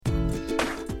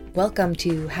Welcome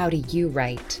to How Do You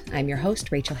Write? I'm your host,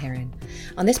 Rachel Herron.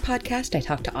 On this podcast, I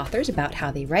talk to authors about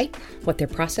how they write, what their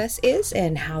process is,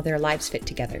 and how their lives fit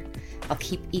together. I'll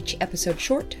keep each episode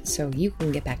short so you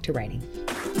can get back to writing.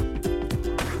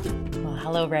 Well,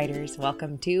 hello, writers.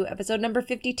 Welcome to episode number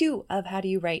 52 of How Do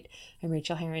You Write? I'm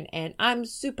Rachel Herron, and I'm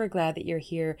super glad that you're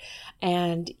here.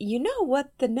 And you know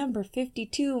what the number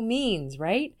 52 means,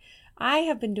 right? I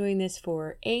have been doing this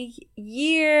for a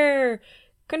year.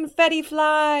 Confetti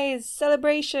flies,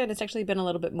 celebration. It's actually been a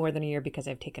little bit more than a year because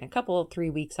I've taken a 3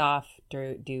 weeks off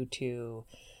due to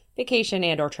vacation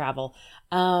and or travel.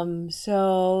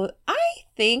 So I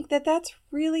think that that's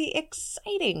really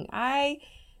exciting. I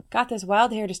got this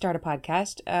wild hair to start a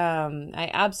podcast.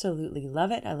 I absolutely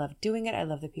love it. I love doing it. I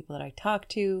love the people that I talk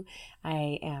to.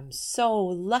 I am so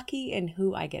lucky in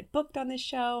who I get booked on this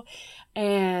show.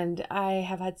 And I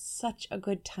have had such a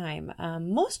good time.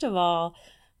 Most of all,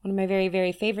 one of my very,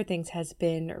 very favorite things has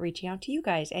been reaching out to you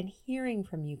guys and hearing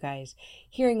from you guys,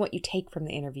 hearing what you take from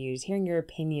the interviews, hearing your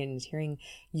opinions, hearing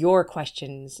your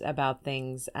questions about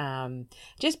things,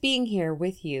 just being here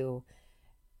with you.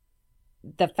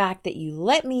 The fact that you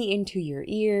let me into your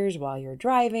ears while you're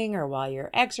driving or while you're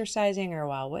exercising or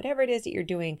while whatever it is that you're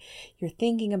doing, you're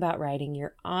thinking about writing,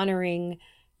 you're honoring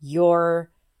your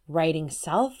writing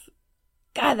self.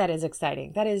 God, that is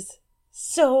exciting. That is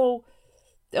so...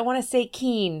 I want to say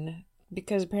keen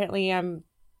because apparently I'm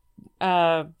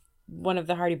one of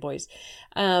the Hardy Boys.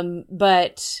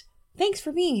 But thanks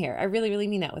for being here. I really, really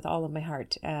mean that with all of my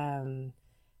heart.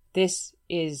 This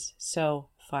is so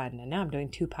fun. And now I'm doing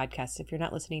 2 podcasts. If you're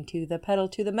not listening to The Pedal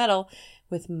to the Metal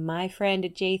with my friend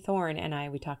Jay Thorne and I,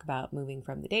 we talk about moving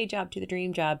from the day job to the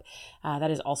dream job. That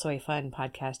is also a fun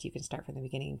podcast. You can start from the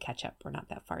beginning and catch up. We're not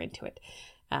that far into it.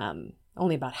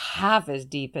 Only about half as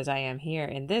deep as I am here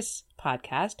in this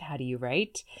podcast. How do you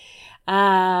write?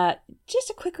 Just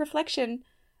a quick reflection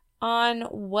on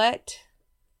what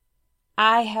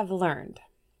I have learned.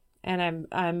 And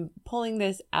I'm pulling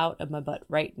this out of my butt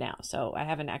right now. So I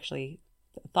haven't actually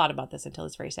thought about this until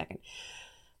this very second.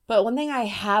 But one thing I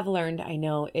have learned, I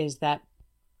know, is that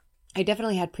I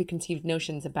definitely had preconceived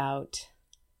notions about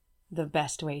the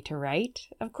best way to write.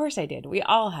 Of course I did. We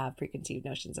all have preconceived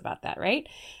notions about that, right?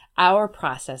 Our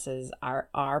processes are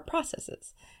our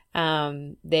processes.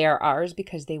 They are ours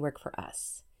because they work for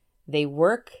us. They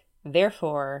work,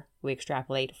 therefore, we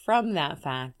extrapolate from that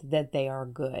fact that they are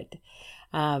good.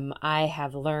 I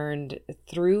have learned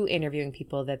through interviewing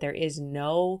people that there is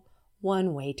no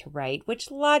one way to write,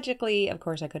 which logically, of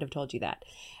course, I could have told you that.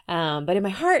 But in my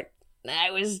heart,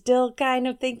 I was still kind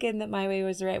of thinking that my way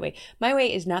was the right way. My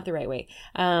way is not the right way.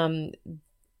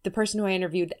 The person who I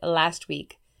interviewed last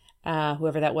week,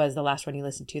 whoever that was, the last one you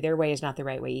listened to, their way is not the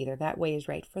right way either. That way is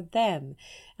right for them.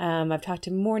 I've talked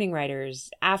to morning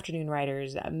writers, afternoon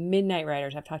writers, midnight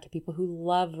writers. I've talked to people who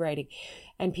love writing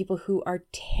and people who are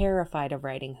terrified of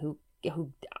writing, who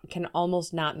can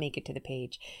almost not make it to the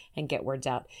page and get words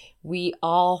out. We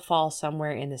all fall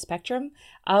somewhere in the spectrum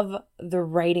of the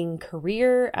writing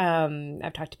career.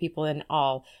 I've talked to people in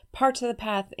all parts of the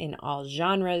path, in all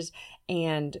genres,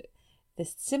 and the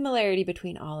similarity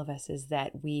between all of us is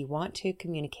that we want to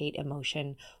communicate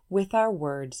emotion with our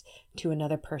words to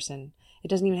another person. It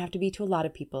doesn't even have to be to a lot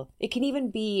of people. It can even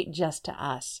be just to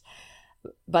us.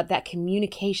 But that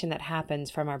communication that happens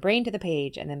from our brain to the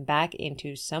page and then back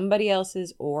into somebody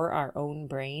else's or our own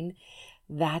brain,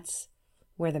 that's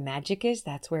where the magic is.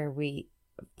 That's where we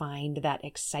find that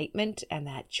excitement and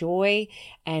that joy.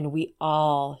 And we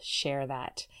all share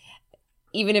that,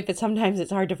 even if sometimes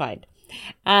it's hard to find.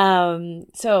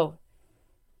 So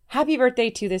happy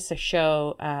birthday to this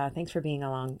show. Thanks for being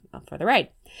along for the ride.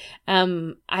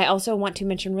 I also want to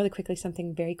mention really quickly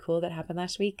something very cool that happened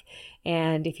last week.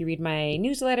 And if you read my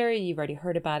newsletter, you've already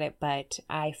heard about it, but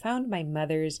I found my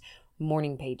mother's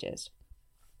morning pages.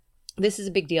 This is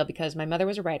a big deal because my mother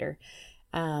was a writer.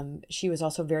 She was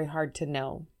also very hard to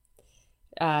know.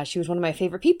 She was one of my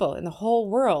favorite people in the whole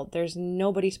world. There's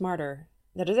nobody smarter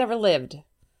that has ever lived.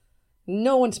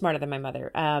 No one smarter than my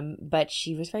mother, but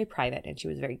she was very private and she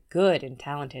was very good and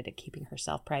talented at keeping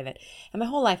herself private. And my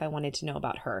whole life I wanted to know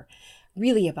about her,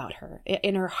 really about her,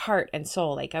 in her heart and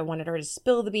soul. Like I wanted her to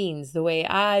spill the beans the way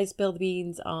I spill the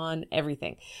beans on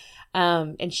everything.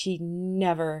 And she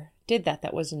never did that.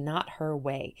 That was not her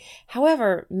way.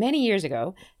 However, many years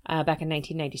ago, back in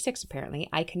 1996 apparently,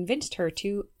 I convinced her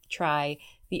to try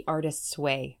The Artist's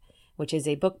Way, which is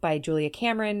a book by Julia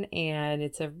Cameron, and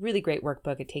it's a really great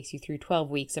workbook. It takes you through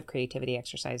 12 weeks of creativity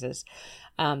exercises.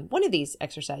 One of these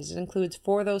exercises includes,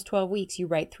 for those 12 weeks, you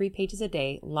write 3 pages a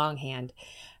day, longhand,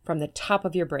 from the top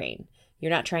of your brain.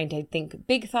 You're not trying to think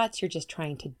big thoughts. You're just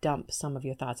trying to dump some of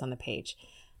your thoughts on the page.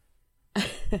 I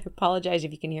apologize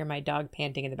if you can hear my dog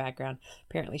panting in the background.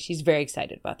 Apparently she's very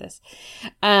excited about this.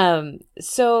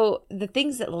 So the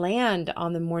things that land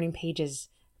on the morning pages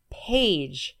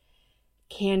page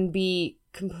can be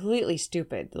completely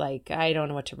stupid. Like, I don't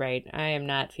know what to write. I am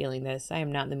not feeling this. I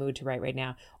am not in the mood to write right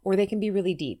now. Or they can be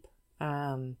really deep.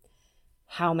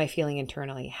 How am I feeling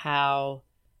internally? How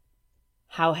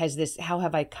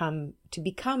have I come to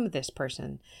become this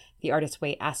person? The Artist's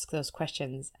Way asks those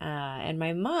questions. And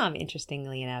my mom,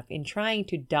 interestingly enough, in trying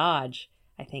to dodge,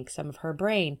 I think, some of her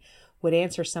brain, would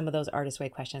answer some of those Artist's Way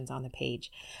questions on the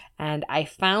page. And I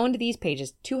found these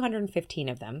pages, 215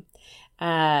 of them,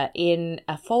 in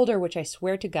a folder which I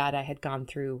swear to God I had gone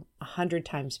through 100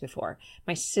 times before.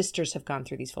 My sisters have gone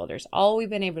through these folders. All we've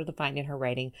been able to find in her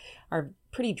writing are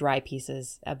pretty dry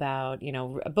pieces about,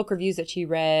 book reviews that she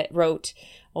wrote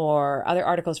or other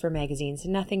articles for magazines,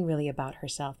 nothing really about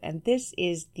herself. And this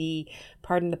is the,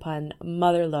 pardon the pun,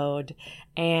 mother lode.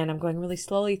 And I'm going really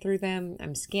slowly through them.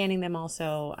 I'm scanning them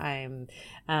also. I'm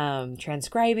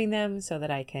transcribing them so that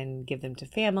I can give them to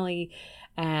family.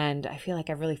 And I feel like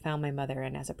I've really found my mother.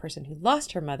 And as a person who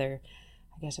lost her mother,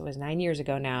 I guess it was 9 years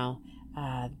ago now,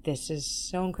 this is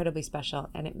so incredibly special,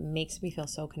 and it makes me feel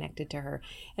so connected to her.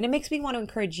 And it makes me want to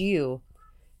encourage you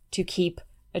to keep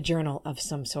a journal of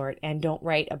some sort, and don't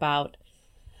write about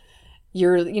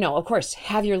your, of course,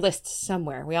 have your lists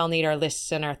somewhere. We all need our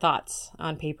lists and our thoughts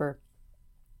on paper,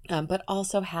 but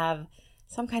also have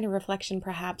some kind of reflection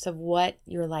perhaps of what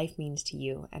your life means to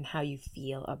you and how you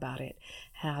feel about it.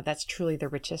 That's truly the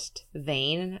richest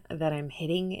vein that I'm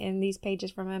hitting in these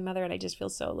pages from my mother, and I just feel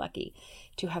so lucky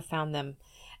to have found them.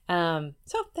 So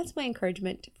that's my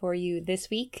encouragement for you this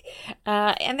week.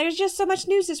 And there's just so much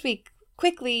news this week.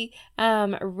 Quickly,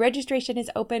 registration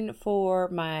is open for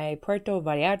my Puerto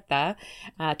Vallarta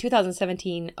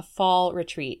 2017 fall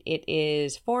retreat. It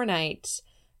is 4 nights,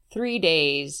 3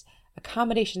 days,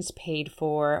 accommodations paid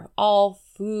for, all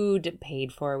food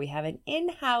paid for. We have an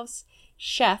in-house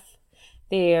chef.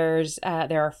 There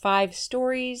are 5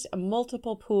 stories,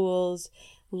 multiple pools,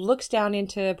 looks down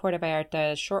into Puerto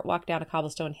Vallarta, short walk down a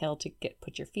cobblestone hill to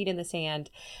put your feet in the sand.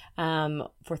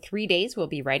 For 3 days, we'll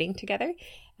be writing together,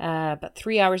 about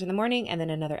 3 hours in the morning and then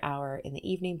another hour in the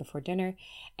evening before dinner.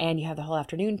 And you have the whole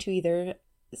afternoon to either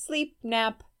sleep,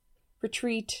 nap,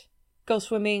 retreat, go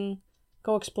swimming,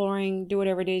 go exploring, do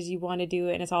whatever it is you want to do,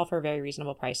 and it's all for a very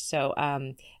reasonable price. So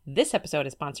this episode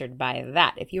is sponsored by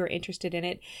that. If you are interested in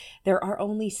it, there are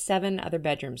only 7 other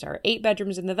bedrooms. There are 8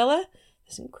 bedrooms in the villa.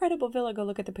 This incredible villa. Go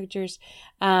look at the pictures.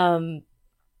 And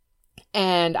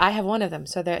I have one of them.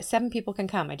 So there 7 people can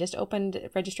come. I just opened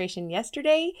registration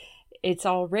yesterday. It's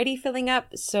already filling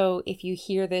up. So if you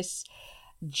hear this,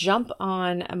 jump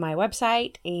on my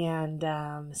website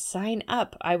and sign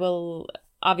up. I will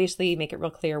obviously make it real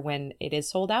clear when it is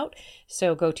sold out.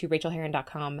 So go to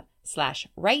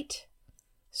rachelherron.com/write,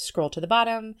 scroll to the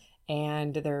bottom,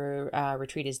 and the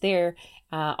retreat is there.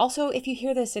 Also, if you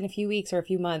hear this in a few weeks or a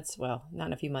few months, well, not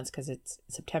in a few months because it's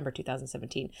September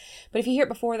 2017, but if you hear it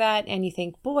before that and you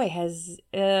think, boy,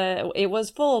 it was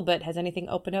full, but has anything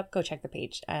opened up, go check the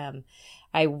page.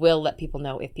 I will let people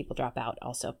know if people drop out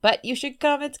also, but you should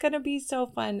come. It's going to be so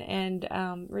fun. And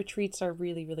retreats are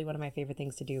really, really one of my favorite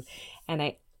things to do. And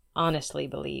I honestly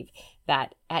believe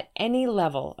that at any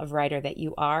level of writer that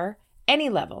you are, any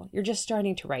level, you're just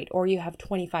starting to write, or you have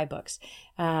 25 books,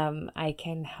 I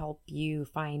can help you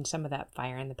find some of that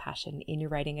fire and the passion in your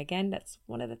writing again. That's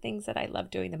one of the things that I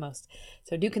love doing the most.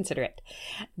 So do consider it.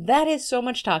 That is so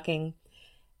much talking.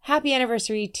 Happy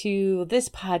anniversary to this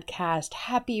podcast.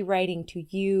 Happy writing to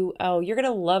you. Oh, you're going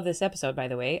to love this episode, by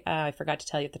the way. I forgot to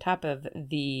tell you at the top of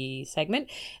the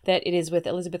segment that it is with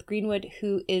Elizabeth Greenwood,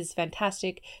 who is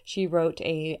fantastic. She wrote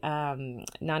a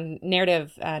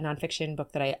narrative nonfiction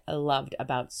book that I loved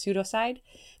about pseudocide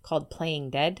called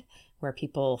Playing Dead, where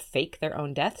people fake their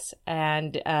own deaths.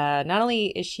 And not only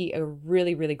is she a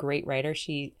really, really great writer,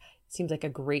 she seems like a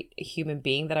great human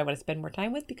being that I want to spend more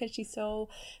time with because she's so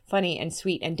funny and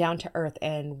sweet and down to earth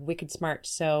and wicked smart.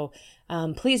 So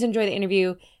please enjoy the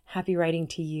interview. Happy writing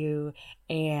to you,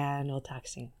 and we'll talk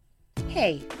soon.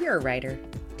 Hey, you're a writer.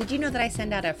 Did you know that I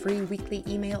send out a free weekly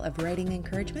email of writing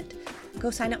encouragement? Go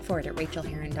sign up for it at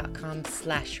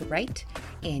rachelherron.com/write,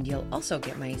 and you'll also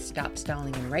get my Stop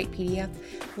Stalling and Write PDF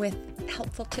with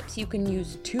helpful tips you can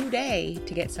use today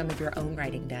to get some of your own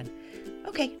writing done.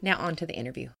 Okay, now on to the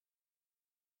interview.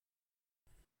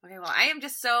 Okay, well, I am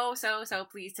just so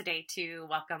pleased today to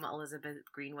welcome Elizabeth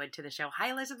Greenwood to the show.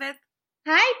 Hi, Elizabeth.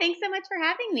 Hi, thanks so much for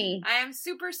having me. I am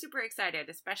super, super excited,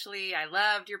 especially I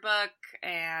loved your book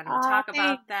and we'll Oh, talk thanks.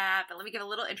 about that. But let me give a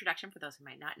little introduction for those who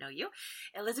might not know you.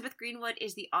 Elizabeth Greenwood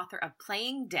is the author of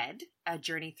Playing Dead, A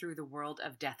Journey Through the World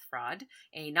of Death Fraud,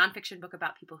 a nonfiction book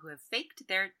about people who have faked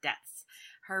their deaths.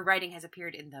 Her writing has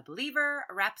appeared in The Believer,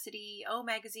 Rhapsody, O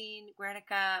Magazine,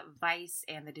 Guernica, Vice,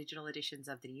 and the digital editions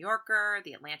of The New Yorker,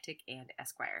 The Atlantic, and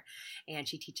Esquire. And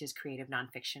she teaches creative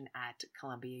nonfiction at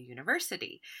Columbia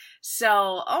University.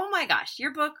 So, oh my gosh,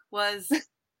 your book was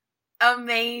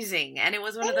amazing. And it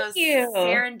was one of Thank those you.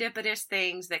 serendipitous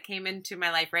things that came into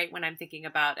my life right when I'm thinking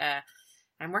about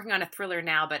I'm working on a thriller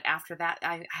now, but after that,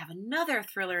 I have another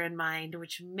thriller in mind,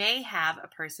 which may have a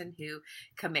person who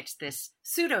commits this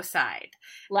pseudocide.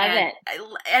 Love it.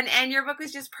 And your book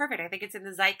was just perfect. I think it's in the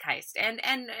zeitgeist. And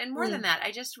more than Mm. that,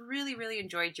 I just really, really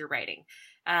enjoyed your writing.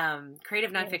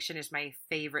 Creative nonfiction is my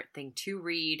favorite thing to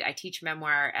read. I teach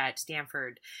memoir at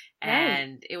Stanford,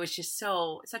 and it was just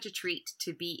such a treat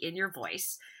to be in your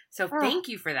voice. So thank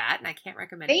you for that, and I can't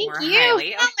recommend it more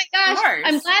highly. Oh my gosh. Course.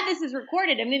 I'm glad this is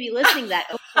recorded. I'm going to be listening to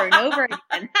that over and over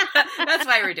again. That's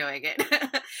why we're doing it.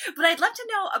 But I'd love to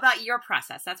know about your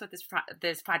process. That's what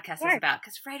this podcast is about,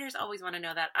 because writers always want to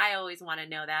know that. I always want to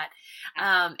know that.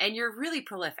 And you're really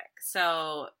prolific.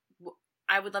 So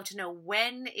I would love to know,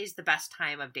 when is the best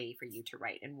time of day for you to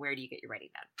write, and where do you get your writing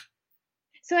done?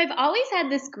 So I've always had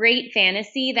this great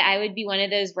fantasy that I would be one of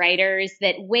those writers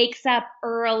that wakes up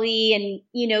early and,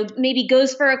 maybe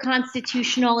goes for a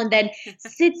constitutional and then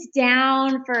sits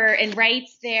down and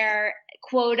writes their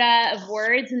quota of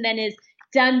words and then is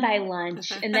done by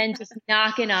lunch and then just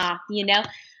knocking off.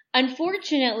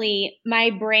 Unfortunately, my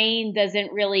brain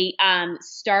doesn't really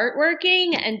start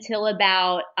working until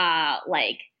about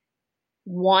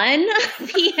 1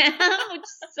 p.m., which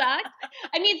sucks.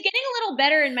 I mean, it's getting a little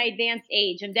better in my advanced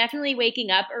age. I'm definitely waking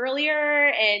up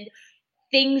earlier and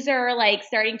things are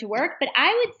starting to work. But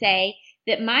I would say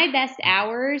that my best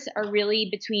hours are really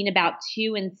between about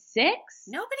 2 and 6.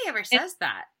 Nobody ever says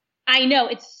that. I know.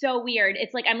 It's so weird.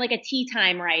 It's like I'm like a tea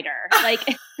time writer.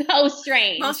 It's so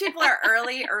strange. Most people are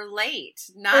early or late.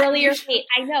 Not early or late.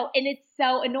 I know. And it's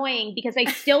so annoying because I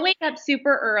still wake up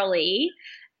super early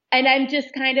and I'm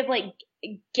just kind of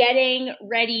getting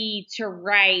ready to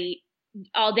write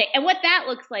all day. And what that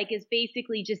looks like is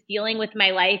basically just dealing with my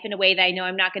life in a way that I know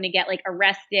I'm not going to get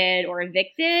arrested or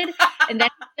evicted. And then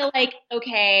I feel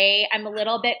okay, I'm a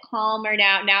little bit calmer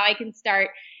now. Now I can start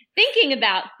thinking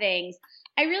about things.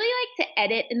 I really like to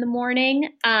edit in the morning.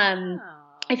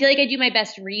 I feel like I do my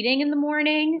best reading in the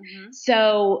morning. Mm-hmm.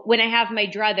 So when I have my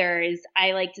druthers,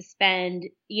 I like to spend,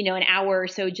 an hour or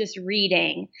so just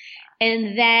reading.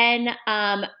 And then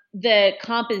the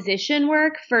composition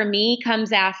work for me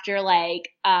comes after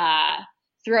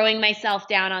throwing myself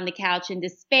down on the couch in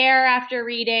despair after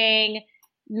reading,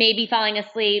 maybe falling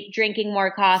asleep, drinking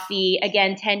more coffee,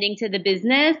 again tending to the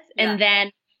business, and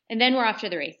then we're off to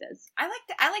the races. I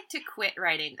like to quit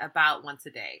writing about once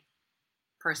a day,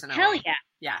 personally. Hell yeah.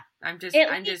 Yeah. I'm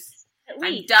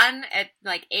done at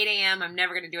 8 a.m. I'm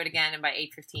never going to do it again. And by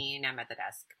 8:15, I'm at the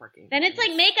desk working. Then it's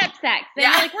like makeup sex.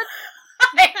 Then you're like, what?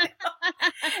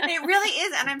 It really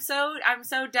is. And I'm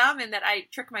so dumb in that I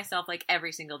trick myself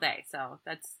every single day. So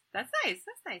that's nice.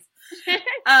 That's nice.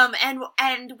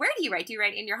 And where do you write? Do you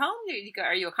write in your home?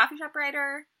 Are you a coffee shop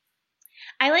writer?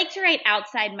 I like to write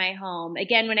outside my home.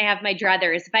 Again, when I have my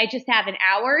druthers, if I just have an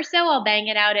hour or so, I'll bang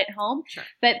it out at home. Sure.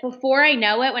 But before I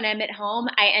know it, when I'm at home,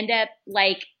 I end up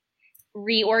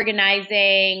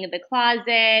reorganizing the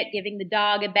closet, giving the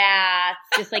dog a bath,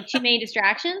 just too many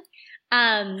distractions.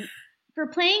 For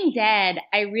Playing Dead,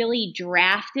 I really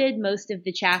drafted most of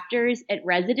the chapters at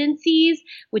residencies,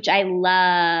 which I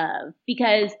love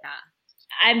because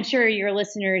I'm sure your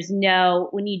listeners know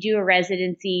when you do a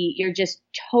residency, you're just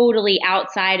totally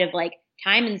outside of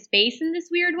time and space in this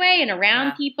weird way and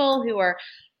around people who are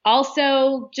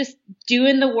also just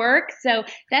doing the work. So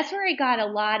that's where I got a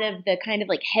lot of the kind of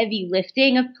heavy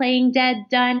lifting of Playing Dead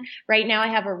done. Right now I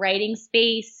have a writing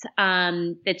space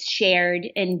that's shared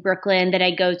in Brooklyn that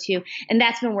I go to. And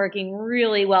that's been working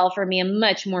really well for me. I'm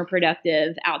much more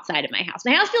productive outside of my house.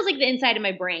 My house feels like the inside of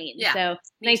my brain. Yeah, so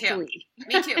nice to leave.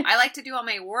 Me too. I like to do all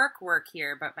my work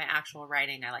here, but my actual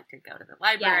writing, I like to go to the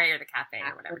library or the cafe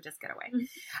or whatever, just get away.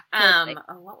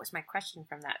 What was my question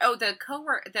from that? Oh, the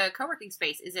co-working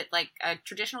space. Is it a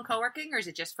traditional co-working, or is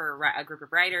it just for a group of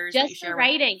writers? Just for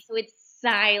writing. So it's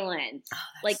silence,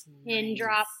 pin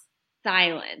drop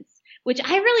silence, which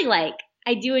I really like.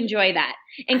 I do enjoy that.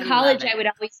 In college, I would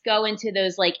always go into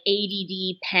those like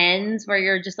ADD pens where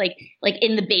you're just like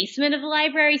in the basement of the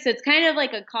library. So it's kind of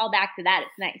like a callback to that.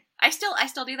 It's nice. I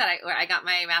still do that. I got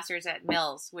my master's at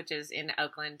Mills, which is in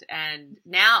Oakland, and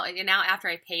now after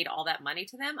I paid all that money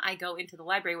to them, I go into the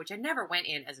library, which I never went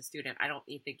in as a student. I don't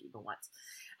think even once.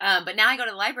 But now I go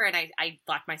to the library and I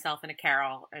lock myself in a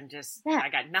carrel and just I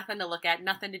got nothing to look at,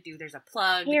 nothing to do. There's a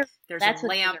plug, there's a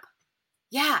lamp.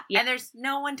 Yeah, and there's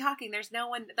no one talking. There's no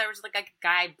one. There was like a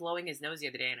guy blowing his nose the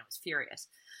other day, and I was furious.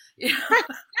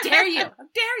 Dare you? How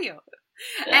dare you?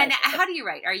 And how do you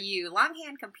write? Are you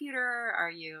longhand, computer? Are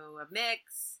you a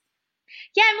mix?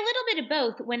 Yeah, I'm a little bit of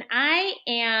both. When I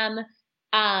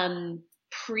am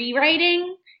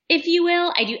pre-writing, if you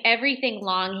will, I do everything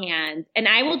longhand, and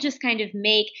I will just kind of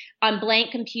make on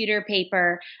blank computer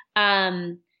paper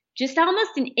just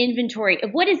almost an inventory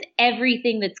of what is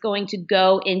everything that's going to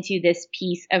go into this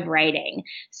piece of writing.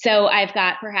 So I've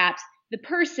got perhaps the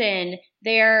person,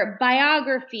 their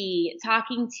biography,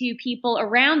 talking to people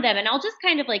around them, and I'll just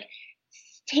kind of like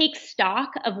take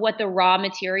stock of what the raw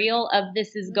material of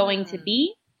this is going to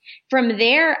be. From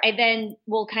there, I then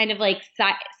will kind of like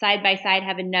side by side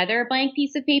have another blank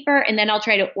piece of paper, and then I'll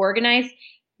try to organize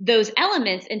those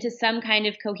elements into some kind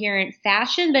of coherent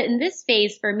fashion. But in this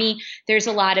phase, for me, there's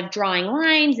a lot of drawing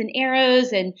lines and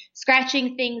arrows and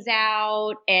scratching things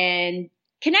out and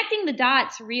connecting the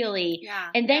dots, really. Yeah.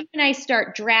 And then when I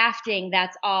start drafting,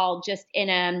 that's all just in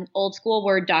an old school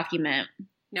Word document.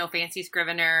 No fancy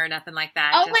Scrivener, nothing like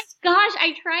that. Oh my gosh,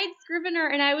 I tried Scrivener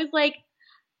and I was like,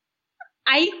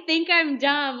 I think I'm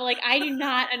dumb. Like, I do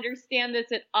not understand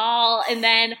this at all. And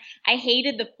then I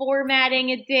hated the formatting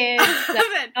it did.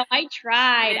 So, I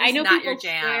tried. I know people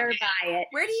swear by it.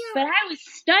 Where do you? But I was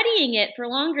studying it for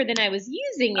longer than I was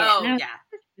using it. Oh, yeah.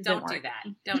 Don't do that.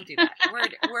 Don't do that.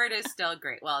 Word is still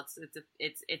great. Well,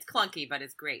 it's clunky, but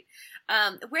it's great.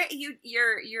 Where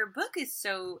your book is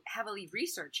so heavily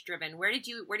research driven. Where did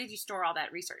you store all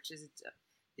that research? Is it?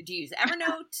 Did you use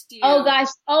Evernote? Oh gosh.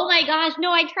 Oh my gosh.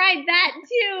 No, I tried that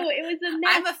too. It was a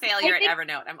mess. I'm a failure at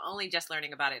Evernote. I'm only just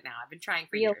learning about it now. I've been trying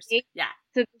for years. Yeah.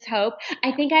 So there's hope.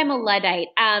 I think I'm a Luddite.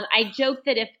 I joke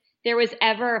that if there was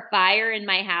ever a fire in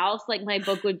my house, like my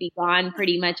book would be gone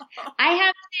pretty much. I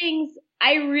have things,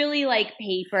 I really like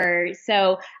paper.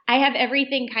 So I have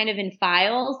everything kind of in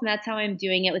files, and that's how I'm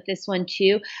doing it with this one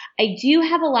too. I do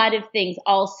have a lot of things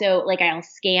also, like I'll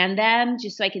scan them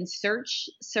just so I can search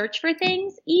for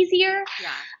things easier.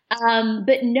 Yeah.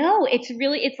 But no, it's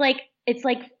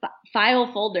like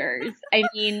file folders. I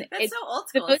mean, that's it's so old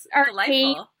school. The most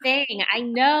arcade thing. I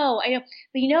know.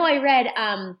 But I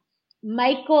read,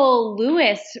 Michael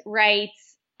Lewis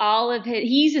writes he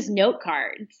uses note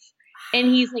cards. And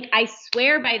he's like, I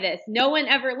swear by this. No one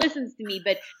ever listens to me,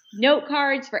 but note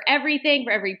cards for everything,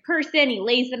 for every person. He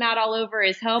lays them out all over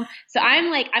his home. So I'm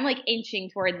like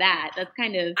inching toward that. That's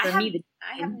kind of for me.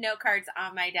 I have note cards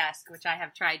on my desk, which I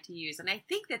have tried to use, and I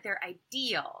think that they're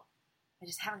ideal. I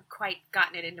just haven't quite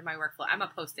gotten it into my workflow. I'm a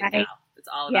Post-it gal. It's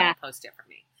all about a Post-it for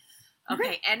me.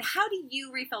 Okay, and how do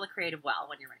you refill a creative well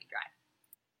when you're running dry?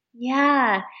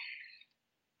 Yeah.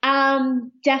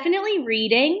 Definitely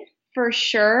reading. For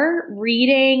sure.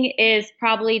 Reading is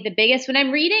probably the biggest. When I'm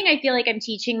reading, I feel like I'm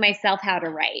teaching myself how to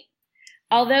write.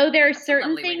 Although there are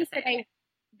certain things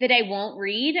that I won't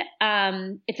read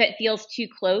if it feels too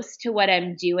close to what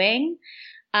I'm doing,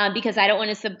 because I don't want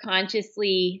to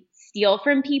subconsciously steal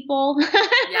from people.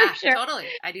 Yeah, sure. Totally.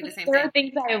 I do the same thing. There are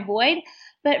things I avoid.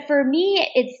 But for me,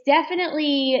 it's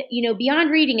definitely, beyond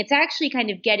reading, it's actually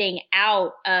kind of getting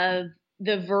out of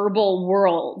the verbal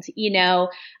world.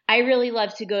 I really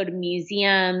love to go to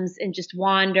museums and just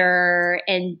wander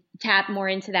and tap more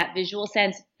into that visual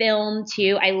sense. Film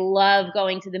too. I love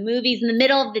going to the movies in the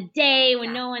middle of the day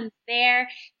when no one's there.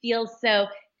 Feels so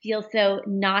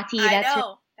naughty. I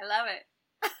know. I love it.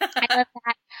 I love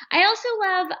that. I also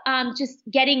love just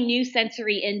getting new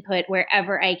sensory input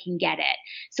wherever I can get it.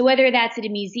 So whether that's at a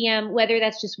museum, whether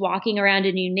that's just walking around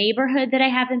a new neighborhood that I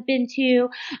haven't been to,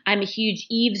 I'm a huge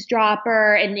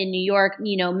eavesdropper, and in New York,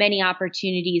 many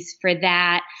opportunities for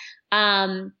that.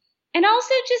 And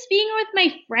also just being with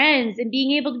my friends and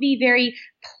being able to be very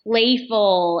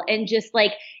playful and just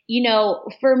like,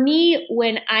 for me,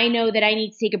 when I know that I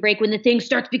need to take a break, when the thing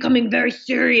starts becoming very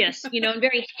serious, and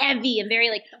very heavy and very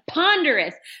like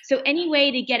ponderous. So any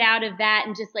way to get out of that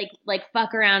and just like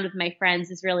fuck around with my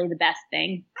friends is really the best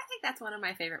thing. I think that's one of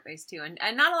my favorite ways too.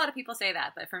 And not a lot of people say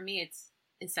that, but for me, it's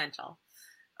essential.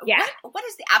 Yeah. What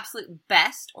is the absolute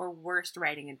best or worst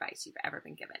writing advice you've ever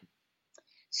been given?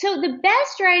 So the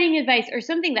best writing advice, or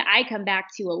something that I come back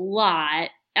to a lot,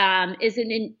 is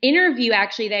an interview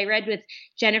actually that I read with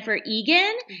Jennifer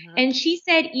Egan. Mhm. And she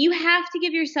said, you have to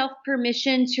give yourself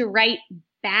permission to write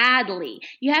badly.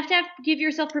 You have to give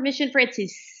yourself permission for it to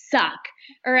suck,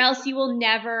 or else you will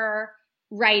never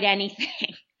write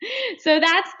anything. So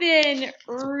that's been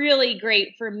really great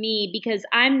for me because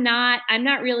I'm not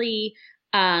really,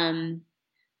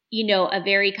 a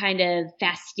very kind of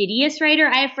fastidious writer.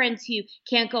 I have friends who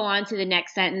can't go on to the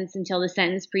next sentence until the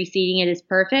sentence preceding it is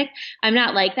perfect. I'm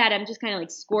not like that. I'm just kind of like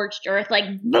scorched earth, like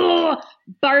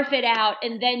barf it out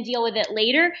and then deal with it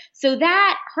later. So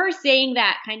that her saying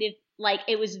that kind of like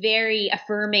it was very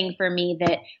affirming for me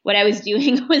that what I was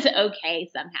doing was okay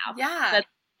somehow. Yeah. That's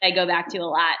what I go back to a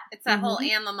lot. It's that whole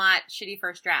Anne Lamott shitty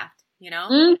first draft,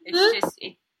 Mhm. It's just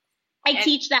I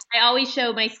teach that. I always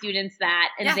show my students that,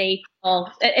 and Yeah.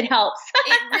 it helps.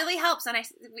 It really helps, and I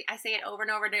say it over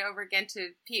and over and over again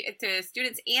to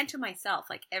students and to myself.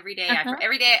 Like every day,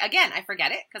 every day again, I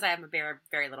forget it because I have a very,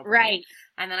 very little brain. Right.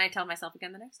 And then I tell myself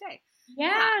again the next day.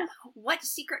 Yeah. What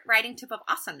secret writing tip of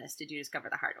awesomeness did you discover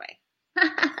the hard way?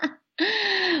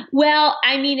 Well,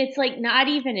 I mean, it's like not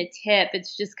even a tip.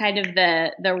 It's just kind of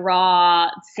the raw,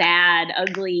 sad,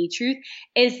 ugly truth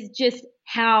is just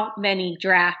how many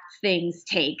drafts things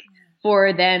take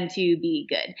for them to be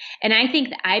good. And I think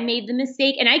that I made the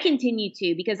mistake, and I continue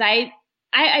to, because I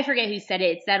forget who said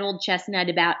it. It's that old chestnut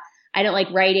about I don't like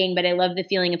writing, but I love the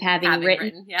feeling of having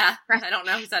written. Yeah. I don't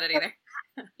know who said it either.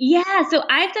 Yeah. So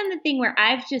I've done the thing where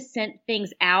I've just sent things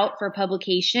out for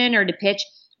publication or to pitch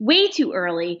way too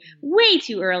early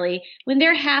when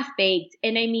they're half baked.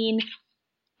 And I mean,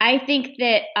 I think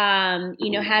that,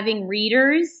 having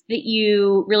readers that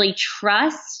you really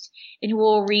trust and who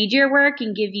will read your work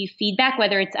and give you feedback,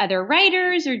 whether it's other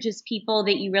writers or just people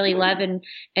that you really love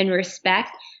and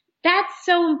respect, that's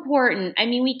so important. I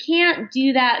mean, we can't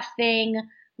do that thing.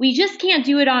 We just can't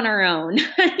do it on our own.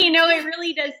 It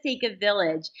really does take a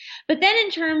village. But then in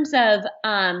terms of,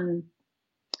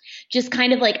 just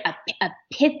kind of like a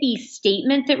pithy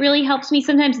statement that really helps me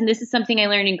sometimes. And this is something I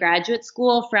learned in graduate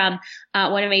school from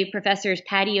one of my professors,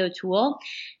 Patty O'Toole.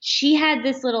 She had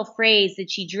this little phrase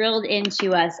that she drilled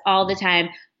into us all the time.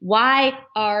 Why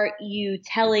are you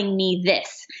telling me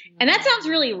this? And that sounds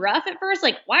really rough at first.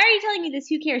 Like, why are you telling me this?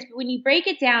 Who cares? But when you break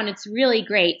it down, it's really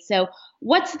great. So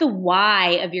what's the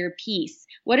why of your piece?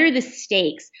 What are the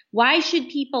stakes? Why should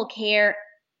people care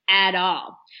at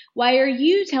all? Why are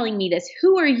you telling me this?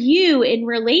 Who are you in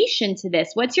relation to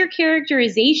this? What's your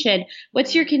characterization?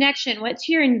 What's your connection? What's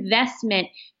your investment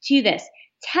to this?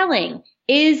 Telling.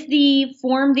 Is the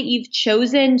form that you've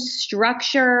chosen,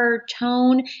 structure,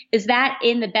 tone, is that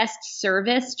in the best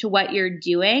service to what you're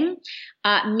doing?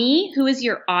 Me, who is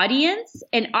your audience?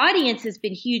 An audience has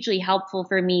been hugely helpful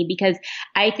for me because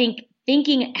I think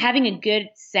having a good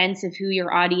sense of who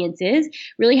your audience is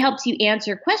really helps you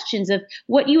answer questions of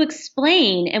what you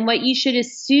explain and what you should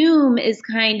assume is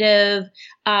kind of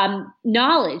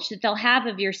knowledge that they'll have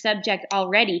of your subject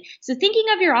already. So thinking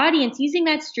of your audience, using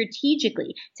that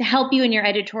strategically to help you in your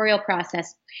editorial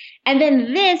process. And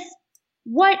then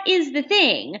what is the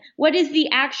thing? What is the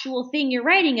actual thing you're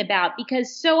writing about?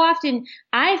 Because so often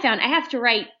I found I have to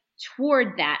write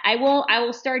toward that. I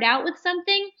will start out with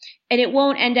something and it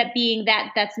won't end up being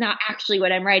that's not actually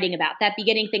what I'm writing about. That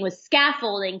beginning thing was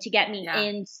scaffolding to get me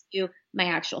into my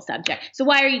actual subject. So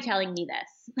why are you telling me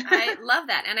this? I love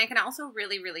that. And I can also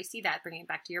really, really see that, bringing it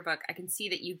back to your book. I can see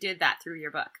that you did that through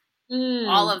your book.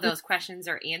 All of those questions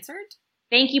are answered.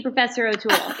 Thank you, Professor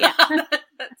O'Toole. Yeah.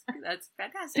 That's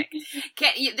fantastic.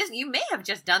 You may have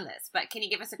just done this, but can you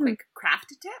give us a quick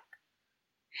craft tip?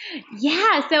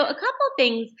 Yeah. So a couple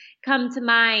things come to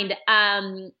mind.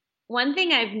 One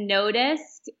thing I've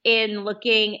noticed in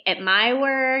looking at my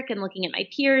work and looking at my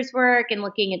peers' work and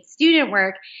looking at student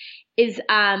work is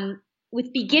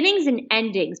with beginnings and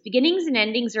endings. Beginnings and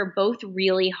endings are both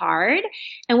really hard.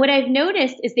 And what I've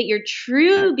noticed is that your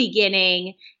true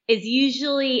beginning is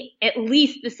usually at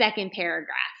least the second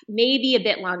paragraph, maybe a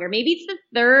bit longer. Maybe it's the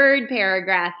third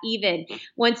paragraph even,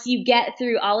 once you get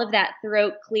through all of that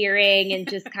throat clearing and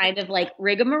just kind of like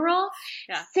rigmarole.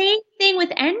 Yeah. Same thing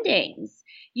with endings.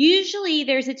 Usually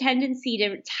there's a tendency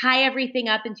to tie everything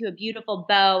up into a beautiful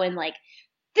bow and like,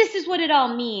 this is what it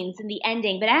all means in the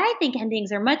ending. But I think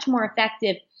endings are much more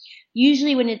effective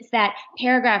usually when it's that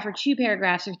paragraph or two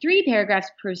paragraphs or three paragraphs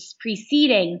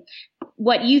preceding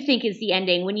what you think is the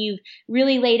ending, when you've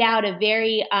really laid out a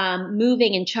very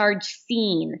moving and charged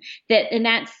scene, and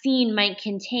that scene might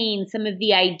contain some of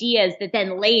the ideas that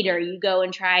then later you go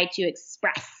and try to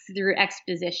express through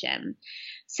exposition.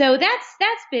 So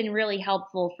that's been really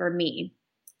helpful for me.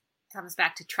 Comes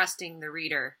back to trusting the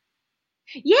reader.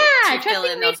 Yeah, to fill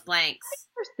in those blanks.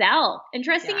 Yourself and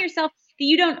trusting yourself that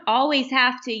you don't always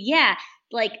have to,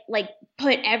 like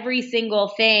put every single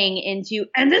thing into,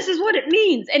 and this is what it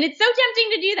means. And it's so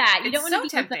tempting to do that. You don't want to be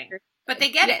tempting, but they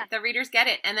get it. The readers get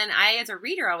it. And then I, as a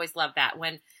reader, always love that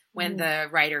when the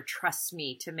writer trusts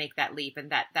me to make that leap,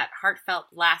 and that heartfelt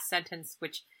last sentence,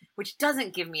 which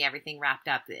doesn't give me everything wrapped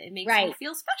up. It makes me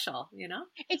feel special,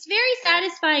 It's very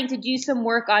satisfying to do some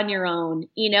work on your own,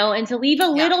 and to leave a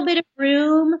little bit of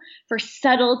room for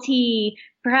subtlety,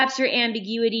 perhaps for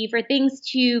ambiguity, for things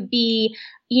to be,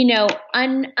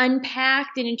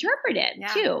 unpacked and interpreted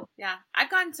too. Yeah. I've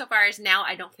gone so far as now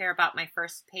I don't care about my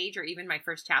first page or even my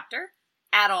first chapter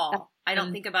at all. I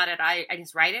don't think about it. I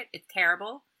just write it. It's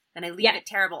terrible. And I leave it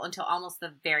terrible until almost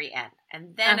the very end.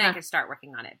 And then I can start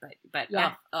working on it. But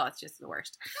it's just the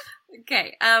worst.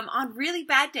 Okay. On really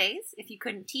bad days, if you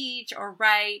couldn't teach or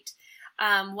write,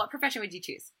 what profession would you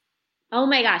choose? Oh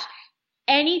my gosh.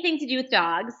 Anything to do with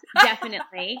dogs,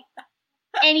 definitely.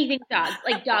 Anything with dogs,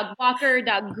 like dog walker,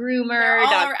 dog groomer.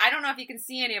 I don't know if you can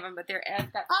see any of them, but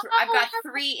I've got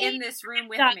 3 in this room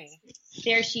with me.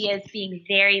 There she is, being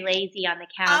very lazy on the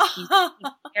couch. She's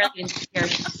barely even here.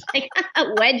 She's like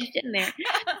wedged in there.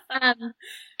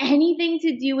 Anything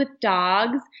to do with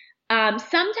dogs.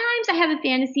 Sometimes I have a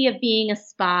fantasy of being a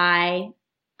spy.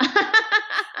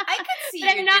 I could see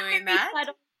you doing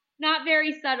that. Not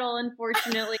very subtle,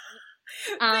 unfortunately.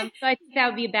 So I think that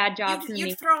would be a bad job for me.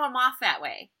 You'd throw them off that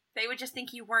way. They would just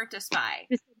think you weren't a spy.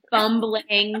 Just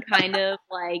bumbling, kind of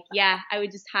like, I would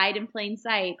just hide in plain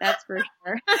sight. That's for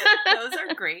sure. Those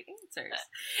are great answers.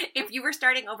 If you were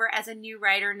starting over as a new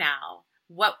writer now,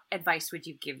 what advice would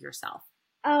you give yourself?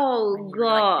 Oh,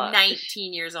 God. Like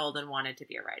 19 years old and wanted to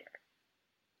be a writer.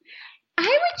 I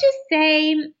would just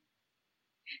say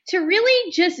to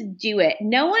really just do it.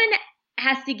 No one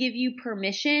has to give you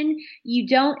permission. You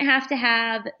don't have to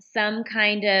have some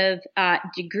kind of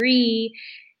degree,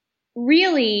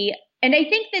 really. And I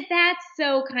think that that's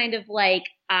so kind of like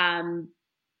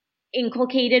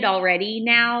inculcated already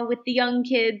now with the young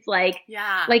kids. Like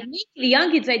me, the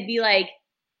young kids, I'd be like,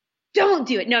 don't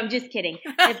do it. No, I'm just kidding.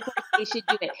 Of course they should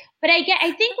do it. But I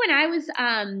think when I was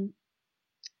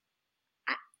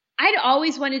I'd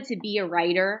always wanted to be a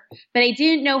writer, but I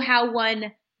didn't know how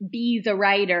one be the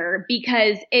writer,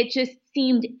 because it just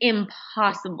seemed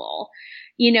impossible,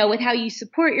 with how you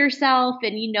support yourself.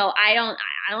 And, I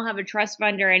don't have a trust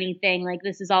fund or anything. Like,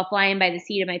 this is all flying by the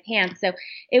seat of my pants. So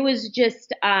it was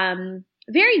just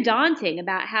very daunting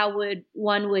about how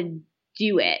one would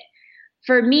do it.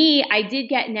 For me, I did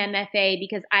get an MFA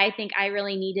because I think I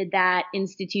really needed that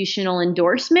institutional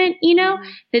endorsement,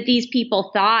 that these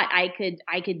people thought I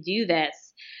could do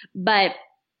this. But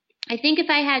I think if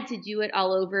I had to do it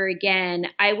all over again,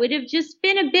 I would have just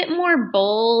been a bit more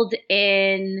bold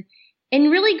in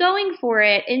really going for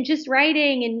it and just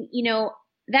writing. And,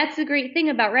 that's the great thing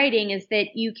about writing, is that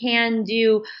you can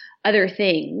do other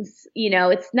things.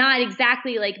 It's not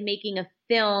exactly like making a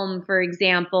film, for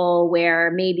example,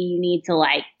 where maybe you need to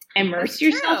like immerse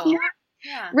yourself.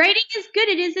 Yeah. Writing is good.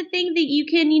 It is a thing that you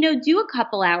can, do a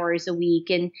couple hours a week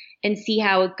and see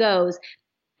how it goes.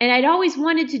 And I'd always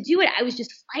wanted to do it. I was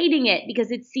just fighting it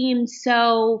because it seemed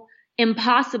so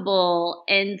impossible.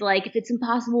 And like, if it's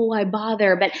impossible, why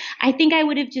bother? But I think I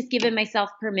would have just given myself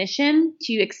permission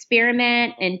to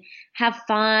experiment and have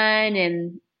fun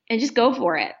and just go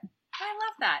for it. I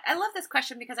love that. I love this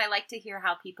question because I like to hear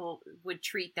how people would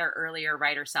treat their earlier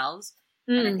writer selves.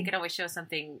 And I think it always shows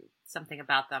something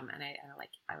about them. And I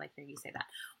like hearing you say that.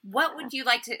 What would you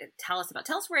like to tell us about?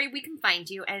 Tell us where we can find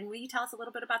you. And will you tell us a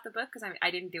little bit about the book? Because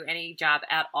I didn't do any job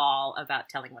at all about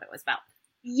telling what it was about.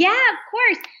 Yeah, of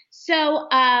course. So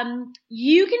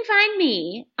you can find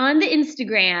me on the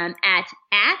Instagram at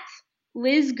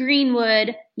Liz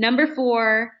Greenwood,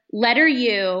 4, letter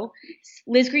U,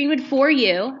 Liz Greenwood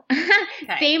 4U.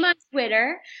 Okay. Same on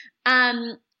Twitter.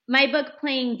 My book,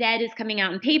 Playing Dead, is coming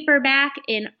out in paperback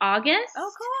in August.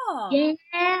 Oh, cool.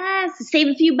 Yeah. So save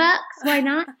a few bucks. Why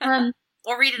not?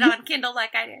 Or read it on Kindle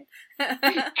like I did.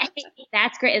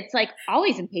 That's great. It's like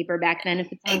always in paperback then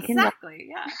if it's on Kindle. Exactly,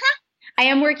 yeah. I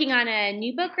am working on a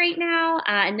new book right now,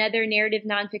 another narrative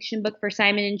nonfiction book for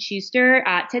Simon & Schuster,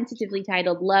 tentatively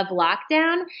titled Love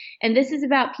Lockdown. And this is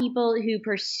about people who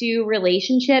pursue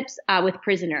relationships with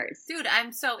prisoners. Dude,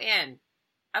 I'm so in.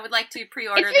 I would like to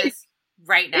pre-order this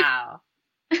right now.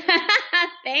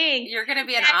 Thanks. You're going to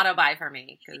be an auto buy for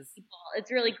me.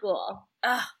 It's really cool.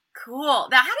 Oh, cool.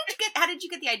 Now, how did you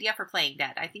get the idea for Playing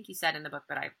Dead? I think you said in the book,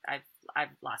 but I've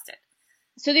lost it.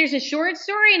 So there's a short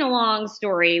story and a long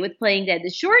story with Playing Dead. The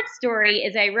short story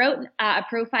is I wrote a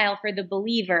profile for The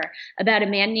Believer about a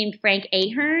man named Frank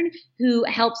Ahern who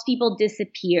helps people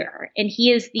disappear. And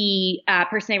he is the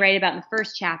person I write about in the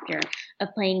first chapter of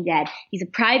Playing Dead. He's a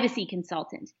privacy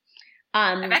consultant.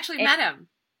 I've actually met him.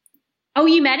 Oh,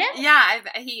 you met him? Yeah,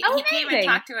 he came and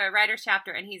talked to a writer's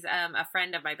chapter, and he's a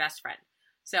friend of my best friend.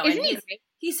 So Isn't and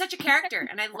he's such a character,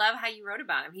 and I love how you wrote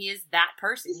about him. He is that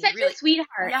person. He's such a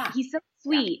sweetheart. Yeah. He's so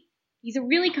sweet. Yeah. He's a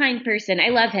really kind person. I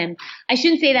love him. I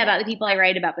shouldn't say that about the people I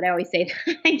write about, but I always say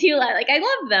that. I do I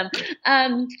love them.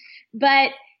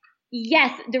 But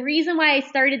yes, the reason why I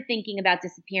started thinking about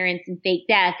disappearance and fake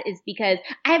death is because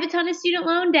I have a ton of student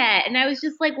loan debt, and I was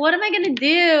just like, what am I going to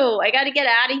do? I got to get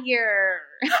out of here.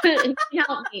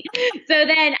 Help me. So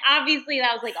then obviously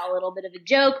that was like a little bit of a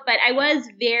joke, but I was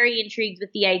very intrigued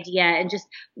with the idea and just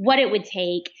what it would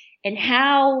take and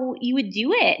how you would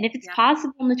do it and if it's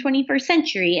possible in the 21st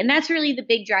century. And that's really the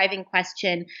big driving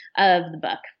question of the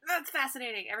book. That's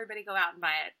fascinating. Everybody go out and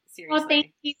buy it. Seriously. Well,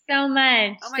 thank you so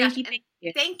much. Oh my gosh. Thank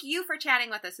you. Thank you for chatting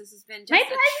with us. This has been just my a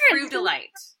pleasure. true delight.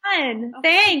 Fun.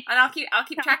 Thanks. And I'll keep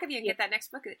track of you and get that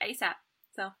next book ASAP.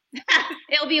 So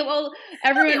everyone will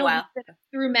be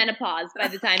through menopause by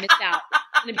the time it's out.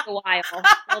 It's gonna be a while.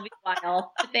 It'll be a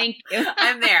while. Thank you.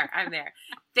 I'm there.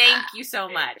 Thank you so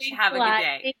much. Have a good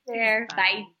day. Take care.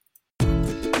 Bye.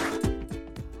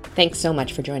 Thanks so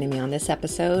much for joining me on this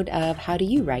episode of How Do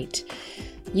You Write?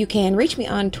 You can reach me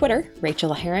on Twitter,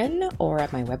 Rachel Herron, or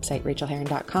at my website,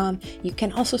 rachelherron.com. You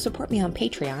can also support me on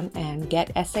Patreon and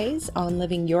get essays on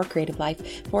living your creative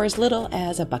life for as little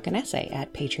as $1 an essay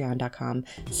at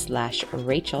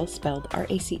patreon.com/Rachel, spelled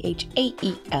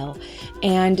Rachael.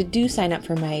 And do sign up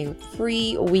for my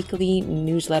free weekly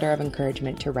newsletter of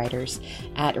encouragement to writers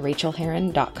at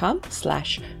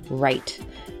rachelherron.com/write.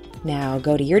 Now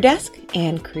go to your desk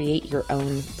and create your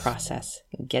own process.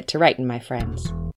 Get to writing, my friends.